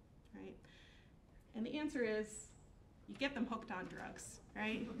silver, right? And the answer is, you get them hooked on drugs,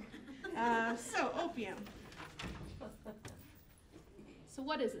 right? So opium. So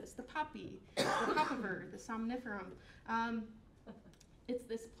what is this? The poppy, the papaver, the somniferum. It's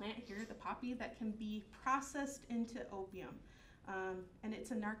this plant here, the poppy, that can be processed into opium. And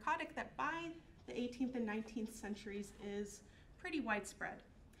it's a narcotic that by the 18th and 19th centuries is pretty widespread.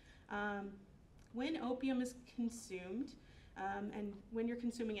 When opium is consumed, and when you're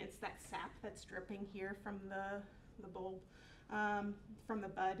consuming it, it's that sap that's dripping here from the bulb, from the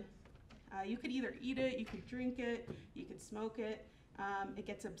bud. You could either eat it, you could drink it, you could smoke it. It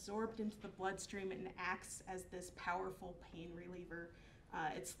gets absorbed into the bloodstream and acts as this powerful pain reliever.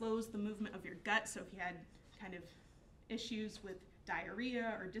 It slows the movement of your gut, so if you had kind of issues with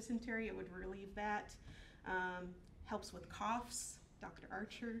diarrhea or dysentery, it would relieve that. Helps with coughs, Dr.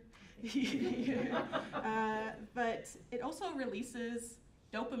 Archer. But it also releases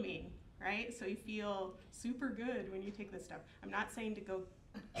dopamine, right? So you feel super good when you take this stuff. I'm not saying to go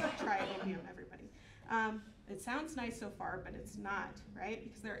try opium, everybody. It sounds nice so far, but it's not, right?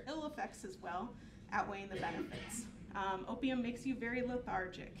 Because there are ill effects as well, outweighing the benefits. Opium makes you very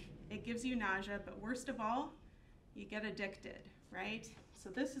lethargic. It gives you nausea, but worst of all, you get addicted, right? So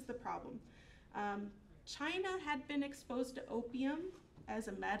this is the problem. China had been exposed to opium as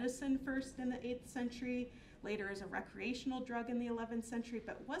a medicine first in the 8th century, later as a recreational drug in the 11th century,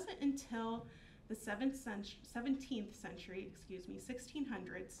 but it wasn't until the 17th century,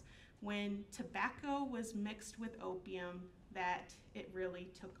 1600s, when tobacco was mixed with opium that it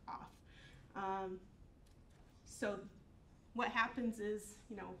really took off. So what happens is,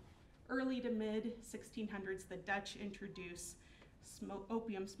 early to mid 1600s, the Dutch introduce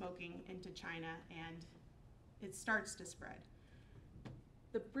opium smoking into China, and it starts to spread.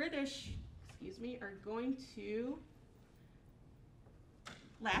 The British, are going to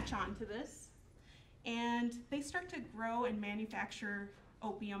latch onto this, and they start to grow and manufacture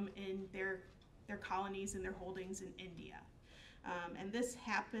opium in their their colonies and their holdings in India. And this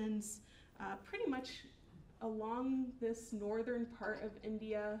happens pretty much along this northern part of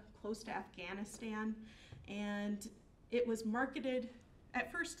India, close to Afghanistan, and it was marketed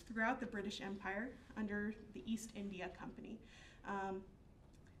at first throughout the British Empire under the East India Company.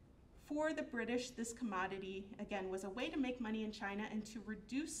 For the British, this commodity, again, was a way to make money in China and to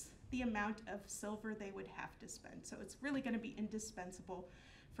reduce the amount of silver they would have to spend. So it's really going to be indispensable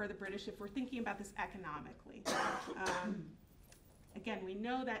for the British if we're thinking about this economically. Again, we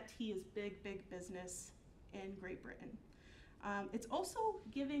know that tea is big, big business in Great Britain. It's also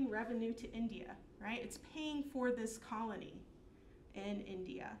giving revenue to India, right? It's paying for this colony in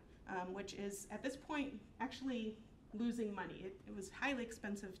India, which is at this point actually losing money. It was highly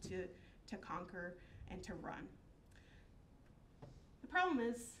expensive to conquer and to run. The problem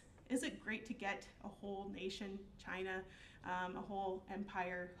is it great to get a whole nation, China, a whole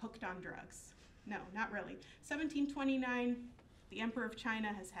empire hooked on drugs? No, not really. 1729, the Emperor of China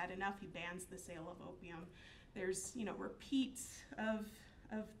has had enough. He bans the sale of opium. There's, repeats of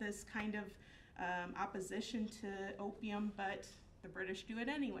this kind of opposition to opium, but the British do it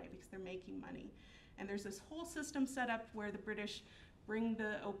anyway because they're making money. And there's this whole system set up where the British bring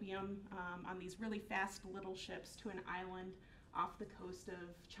the opium on these really fast little ships to an island off the coast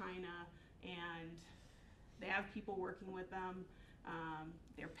of China, and they have people working with them.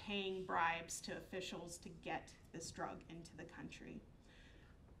 They're paying bribes to officials to get this drug into the country.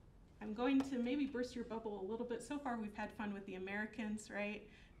 I'm going to maybe burst your bubble a little bit. So far we've had fun with the Americans, right?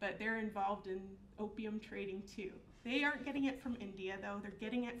 But they're involved in opium trading too. They aren't getting it from India though, they're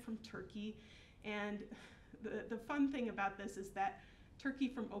getting it from Turkey. And the fun thing about this is that Turkey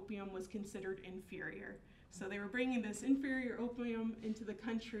from opium was considered inferior. So they were bringing this inferior opium into the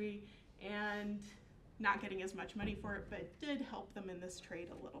country and not getting as much money for it, but it did help them in this trade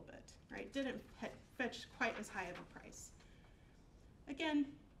a little bit, right? Didn't fetch quite as high of a price. Again,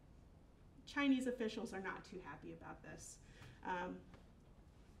 Chinese officials are not too happy about this.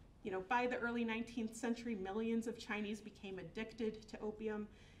 By the early 19th century, millions of Chinese became addicted to opium.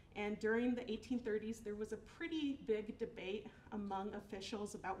 And during the 1830s, there was a pretty big debate among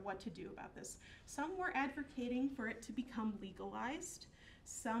officials about what to do about this. Some were advocating for it to become legalized.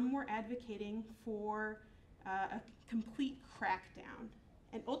 Some were advocating for a complete crackdown.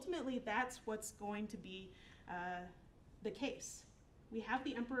 And ultimately, that's what's going to be the case. We have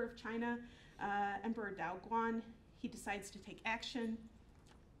the Emperor of China, Emperor Daoguan. He decides to take action.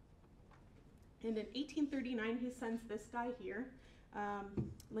 And in 1839, he sends this guy here,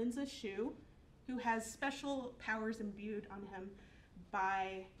 Lin Zexu, who has special powers imbued on him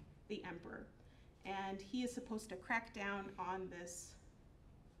by the emperor. And he is supposed to crack down on this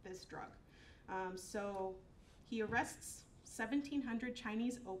drug. So he arrests 1,700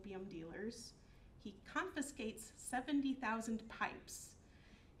 Chinese opium dealers. He confiscates 70,000 pipes.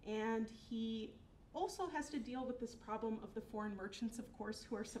 And he also has to deal with this problem of the foreign merchants, of course,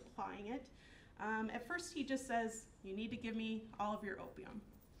 who are supplying it. At first he just says, you need to give me all of your opium.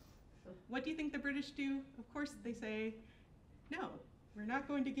 What do you think the British do? Of course they say, no, we're not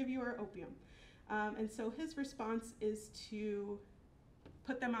going to give you our opium. And so his response is to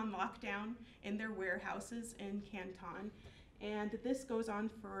put them on lockdown in their warehouses in Canton. And this goes on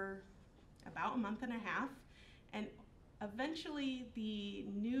for about a month and a half. And eventually the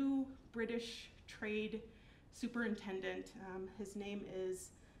new British trade superintendent, his name is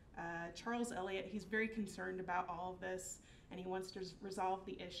Charles Elliot. He's very concerned about all of this and he wants to resolve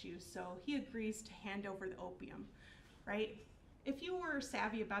the issue. So he agrees to hand over the opium, right? If you were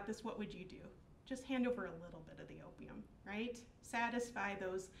savvy about this, what would you do? Just hand over a little bit of the opium, right? Satisfy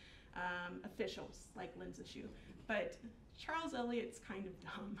those officials like Lin Zexu. But Charles Elliot's kind of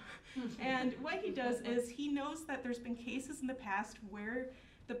dumb. And what he does is he knows that there's been cases in the past where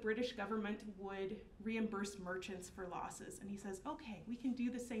the British government would reimburse merchants for losses. And he says, okay, we can do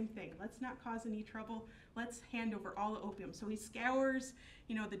the same thing. Let's not cause any trouble. Let's hand over all the opium. So he scours,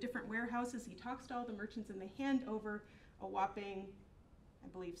 the different warehouses. He talks to all the merchants and they hand over a whopping, I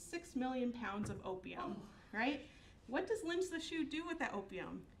believe, 6 million pounds of opium, right? What does Lin Zexu do with that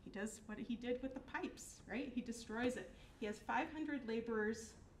opium? He does what he did with the pipes, right? He destroys it. He has 500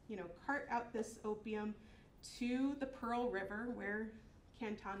 laborers, cart out this opium to the Pearl River where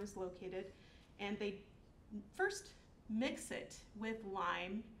Canton is located, and they first mix it with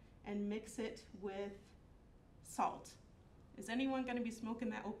lime and mix it with salt. Is anyone going to be smoking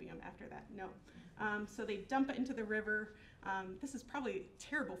that opium after that? No. So they dump it into the river. This is probably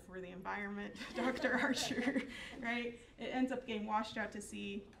terrible for the environment, Dr. Archer, right? It ends up getting washed out to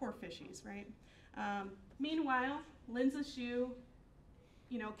sea. Poor fishies, right? Meanwhile, Lin Zexu,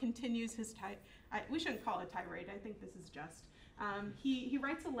 continues his we shouldn't call it a tirade, I think this is just. He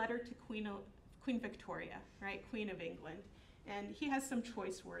writes a letter to Queen Victoria, right, Queen of England, and he has some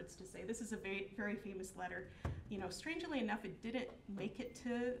choice words to say. This is a very, very famous letter. You know, strangely enough, it didn't make it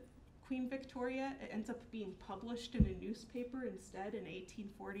to Queen Victoria. It ends up being published in a newspaper instead in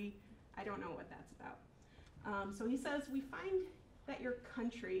 1840. I don't know what that's about. So he says, we find that your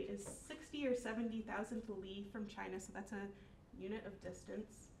country is 60 or 70,000 li from China, so that's a unit of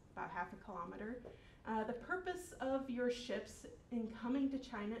distance, about half a kilometer. The purpose of your ships in coming to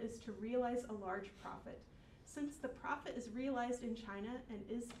China is to realize a large profit. Since the profit is realized in China and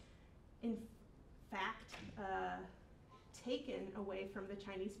is in fact taken away from the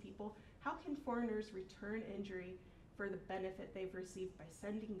Chinese people, how can foreigners return injury for the benefit they've received by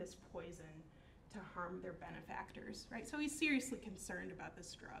sending this poison to harm their benefactors, right? So he's seriously concerned about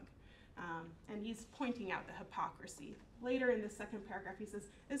this drug. And he's pointing out the hypocrisy. Later in the second paragraph, he says,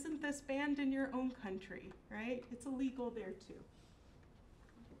 isn't this banned in your own country, right? It's illegal there too.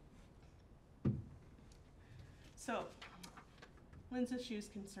 So, Lin Zexu's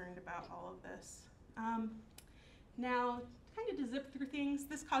concerned about all of this. Now, kind of to zip through things,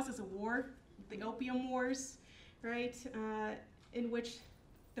 this causes a war, the Opium Wars, right? In which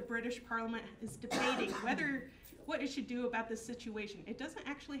the British Parliament is debating what it should do about this situation. It doesn't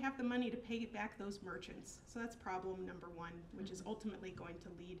actually have the money to pay back those merchants. So that's problem number one, which is ultimately going to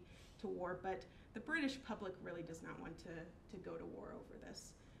lead to war. But the British public really does not want to go to war over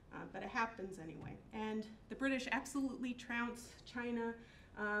this. But it happens anyway. And the British absolutely trounce China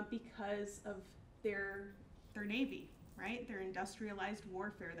because of their navy, right? Their industrialized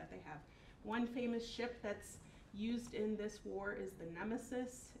warfare that they have. One famous ship that's used in this war is the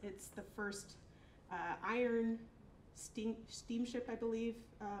Nemesis. It's the first iron steamship, I believe,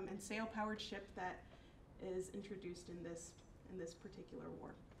 and sail-powered ship that is introduced in this particular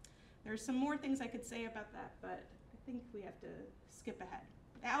war. There's some more things I could say about that, but I think we have to skip ahead.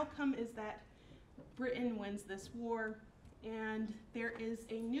 The outcome is that Britain wins this war, and there is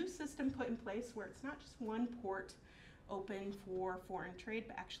a new system put in place where it's not just one port open for foreign trade,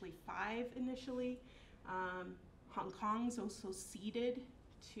 but actually 5 initially. Hong Kong's also ceded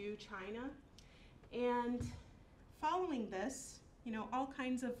to China. And following this, you know, all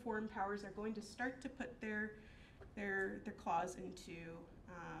kinds of foreign powers are going to start to put their claws into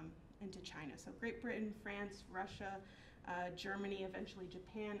China. So Great Britain, France, Russia, Germany, eventually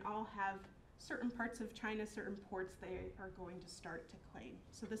Japan, all have certain parts of China, certain ports they are going to start to claim.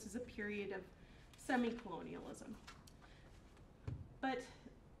 So this is a period of semi-colonialism. But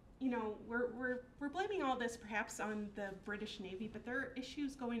you know, we're blaming all this perhaps on the British Navy, but there are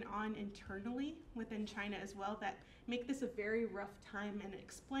issues going on internally within China as well that make this a very rough time, and it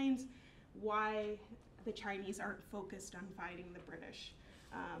explains why the Chinese aren't focused on fighting the British.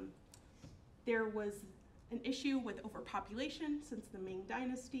 There was an issue with overpopulation since the Ming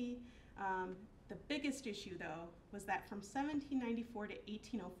Dynasty. The biggest issue, though, was that from 1794 to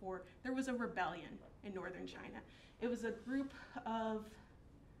 1804, there was a rebellion in northern China. It was a group of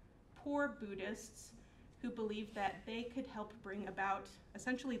poor Buddhists who believed that they could help bring about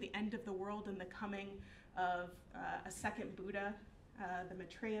essentially the end of the world and the coming of a second Buddha, the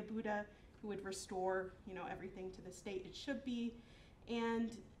Maitreya Buddha, who would restore, you know, everything to the state it should be.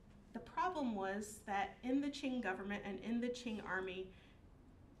 And the problem was that in the Qing government and in the Qing army,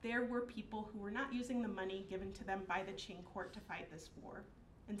 there were people who were not using the money given to them by the Qing court to fight this war.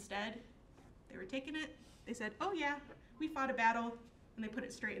 Instead, they were taking it, they said, oh yeah, we fought a battle, and they put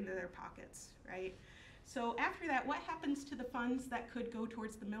it straight into their pockets, right? So after that, what happens to the funds that could go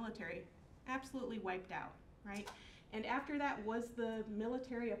towards the military? Absolutely wiped out, right? And after that, was the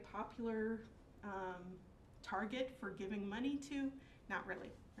military a popular target for giving money to? Not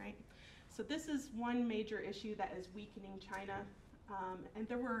really, right? So this is one major issue that is weakening China. And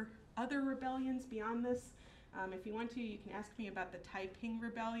there were other rebellions beyond this. If you want to, you can ask me about the Taiping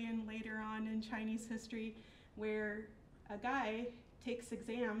Rebellion later on in Chinese history, where a guy takes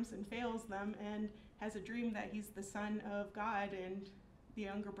exams and fails them and has a dream that he's the son of God and the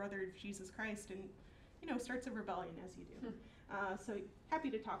younger brother of Jesus Christ, and, you know, starts a rebellion as you do. So happy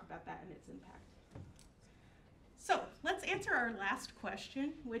to talk about that and its impact. So let's answer our last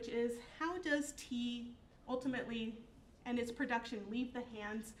question, which is, how does tea ultimately and its production leave the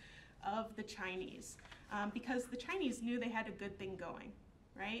hands of the Chinese? Because the Chinese knew they had a good thing going,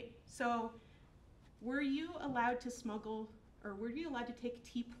 right? So were you allowed to smuggle, or were you allowed to take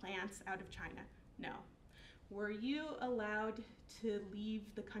tea plants out of China? No. Were you allowed to leave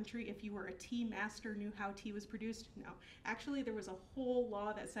the country if you were a tea master, knew how tea was produced? No. Actually, there was a whole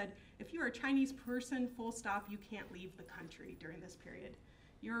law that said if you are a Chinese person, full stop, you can't leave the country during this period.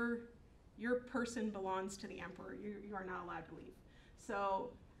 Your your person belongs to the emperor. You are not allowed to leave.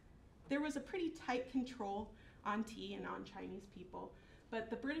 So there was a pretty tight control on tea and on Chinese people, but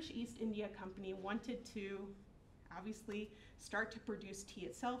the British East India Company wanted to obviously start to produce tea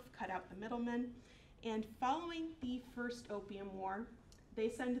itself, cut out the middlemen, and following the First Opium War, they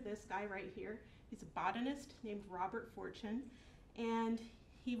send this guy right here. He's a botanist named Robert Fortune, and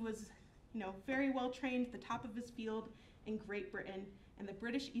he was, very well trained, the top of his field in Great Britain, and the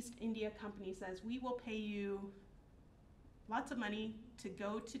British East India Company says, we will pay you lots of money to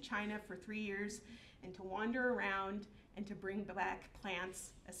go to China for 3 years and to wander around and to bring back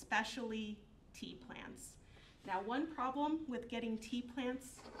plants, especially tea plants. Now, one problem with getting tea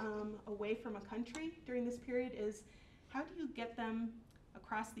plants away from a country during this period is how do you get them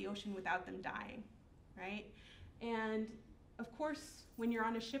across the ocean without them dying, right? And of course, when you're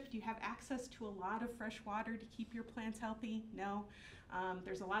on a ship, do you have access to a lot of fresh water to keep your plants healthy? No.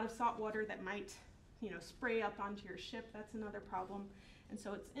 There's a lot of salt water that might, spray up onto your ship. That's another problem. And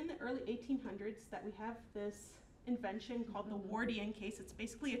so it's in the early 1800s that we have this invention called the Wardian case. It's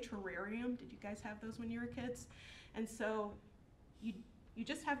basically a terrarium. Did you guys have those when you were kids? And so you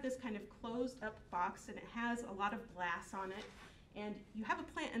just have this kind of closed up box, and it has a lot of glass on it. And you have a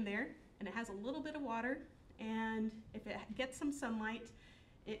plant in there, and it has a little bit of water, and if it gets some sunlight,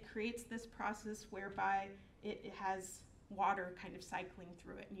 it creates this process whereby it has water kind of cycling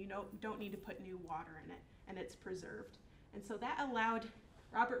through it, and you don't need to put new water in it, and it's preserved. And so that allowed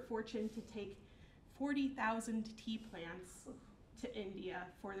Robert Fortune to take 40,000 tea plants to India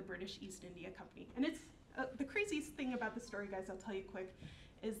for the British East India Company. And it's the craziest thing about the story, guys, I'll tell you quick,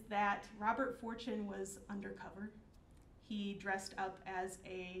 is that Robert Fortune was undercover. He dressed up as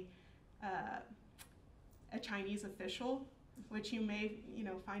a Chinese official, which you may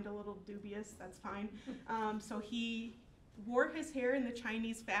find a little dubious. That's fine. So he wore his hair in the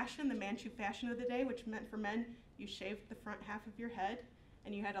Chinese fashion, the Manchu fashion of the day, which meant for men you shaved the front half of your head,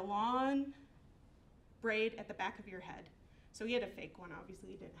 and you had a long braid at the back of your head. So he had a fake one, obviously.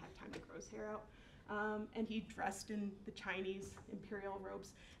 He didn't have time to grow his hair out. And he dressed in the Chinese imperial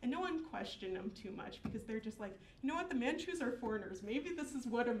robes. And no one questioned him too much because they're just like, you know what, the Manchus are foreigners. Maybe this is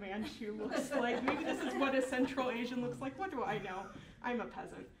what a Manchu looks like. Maybe this is what a Central Asian looks like. What do I know? I'm a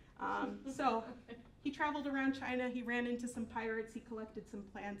peasant. So he traveled around China. He ran into some pirates. He collected some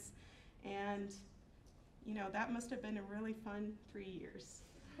plants. And, that must have been a really fun 3 years.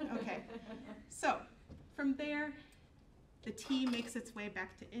 Okay, so from there, the tea makes its way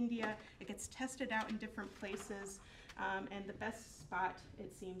back to India. It gets tested out in different places, and the best spot,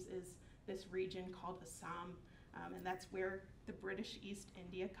 it seems, is this region called Assam, and that's where the British East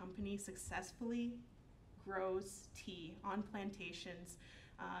India Company successfully grows tea on plantations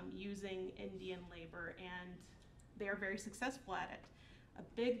using Indian labor, and they are very successful at it. A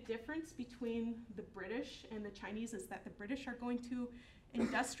big difference between the British and the Chinese is that the British are going to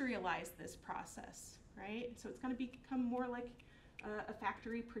industrialize this process, right? So it's going to become more like a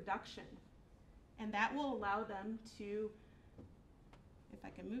factory production. And that will allow them to, if I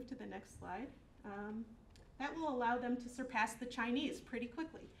can move to the next slide, that will allow them to surpass the Chinese pretty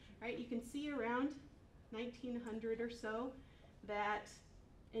quickly, right? You can see around 1900 or so that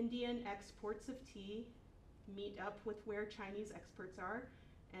Indian exports of tea meet up with where Chinese exports are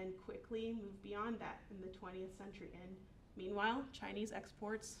and quickly move beyond that in the 20th century. And meanwhile, Chinese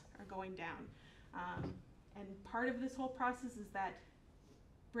exports are going down. And part of this whole process is that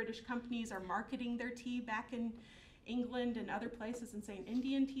British companies are marketing their tea back in England and other places and saying,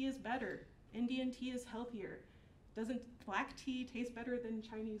 Indian tea is better, Indian tea is healthier, doesn't black tea taste better than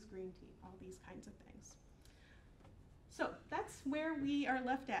Chinese green tea, all these kinds of things. So that's where we are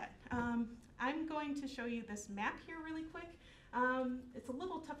left at. I'm going to show you this map here really quick. It's a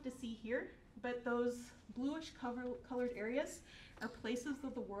little tough to see here, but those bluish colored areas are places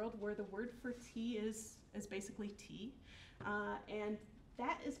of the world where the word for tea is basically tea. And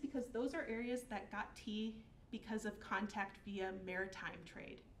that is because those are areas that got tea because of contact via maritime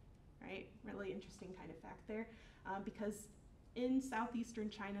trade, right? Really interesting kind of fact there. Because in southeastern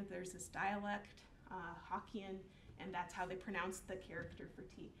China, there's this dialect, Hokkien, and that's how they pronounce the character for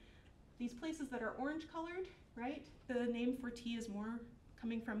tea. These places that are orange colored, right? The name for tea is more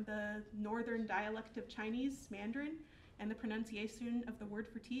coming from the northern dialect of Chinese, Mandarin, and the pronunciation of the word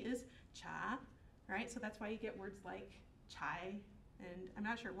for tea is cha, right? So that's why you get words like chai, and I'm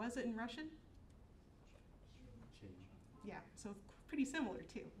not sure, was it in Russian? Yeah, so pretty similar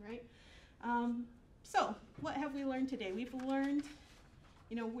too, right? So what have we learned today? We've learned,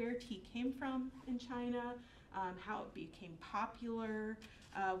 where tea came from in China, how it became popular.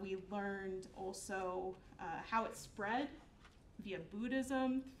 We learned also how it spread via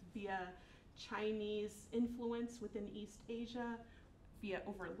Buddhism, via Chinese influence within East Asia via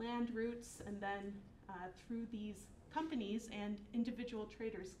overland routes, and then through these companies and individual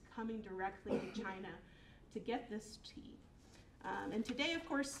traders coming directly to China to get this tea. And today, of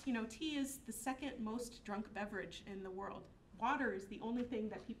course, you know, tea is the second most drunk beverage in the world. Water is the only thing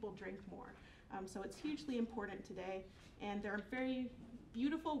that people drink more. So it's hugely important today. And there are very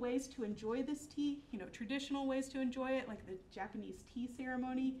beautiful ways to enjoy this tea, you know, traditional ways to enjoy it, like the Japanese tea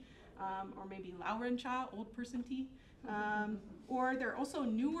ceremony, or maybe Laurie cha, old person tea. Or there are also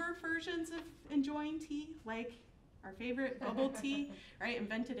newer versions of enjoying tea, like our favorite bubble tea, right,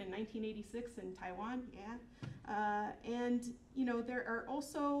 invented in 1986 in Taiwan, yeah. And, you know, there are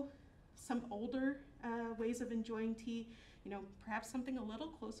also some older ways of enjoying tea, you know, perhaps something a little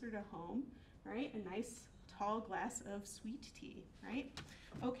closer to home, right, a nice tall glass of sweet tea, right?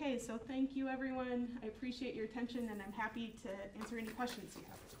 Okay, so thank you everyone. I appreciate your attention and I'm happy to answer any questions you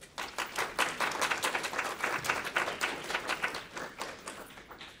have.